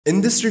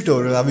In this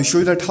tutorial, I will show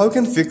you that how you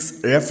can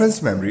fix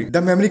reference memory.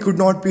 The memory could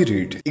not be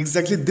read.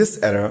 Exactly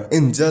this error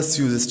in just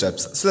few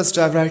steps. So let's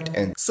dive right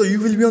in. So you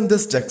will be on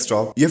this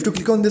desktop. You have to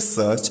click on this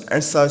search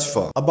and search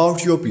for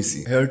about your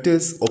PC. Here it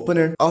is. Open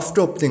it. After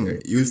opening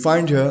it, you will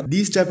find here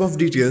these type of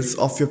details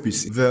of your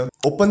PC. Where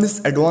open this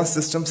advanced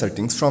system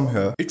settings. From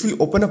here, it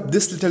will open up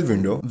this little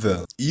window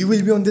where you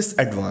will be on this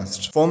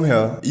advanced. From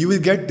here, you will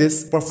get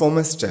this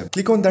performance tab.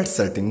 Click on that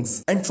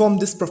settings, and from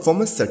this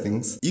performance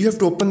settings, you have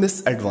to open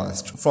this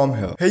advanced. From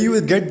here you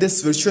will get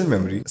this virtual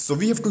memory, so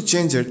we have to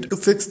change it to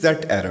fix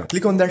that error.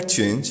 Click on that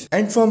change,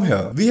 and from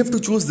here we have to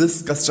choose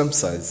this custom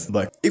size.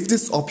 But if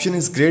this option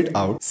is grayed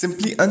out,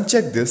 simply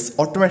uncheck this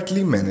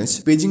automatically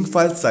manage paging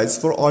file size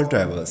for all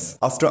drivers.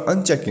 After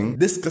unchecking,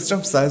 this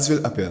custom size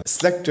will appear.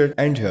 Select it,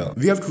 and here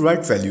we have to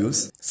write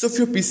values. So if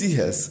your PC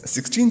has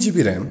 16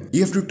 GB RAM,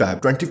 you have to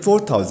type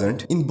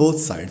 24,000 in both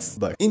sides.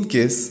 But in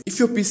case if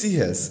your PC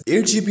has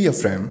 8 GB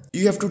of RAM,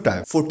 you have to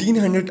type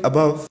 1400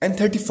 above and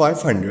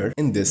 3500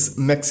 in this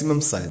maximum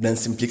size. Then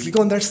simply click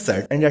on that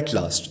set, and at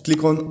last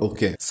click on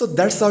OK. So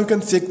that's how you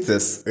can fix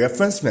this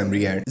reference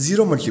memory at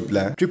 0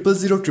 multiply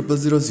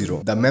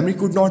 0000000. The memory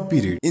could not be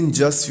read in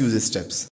just few steps.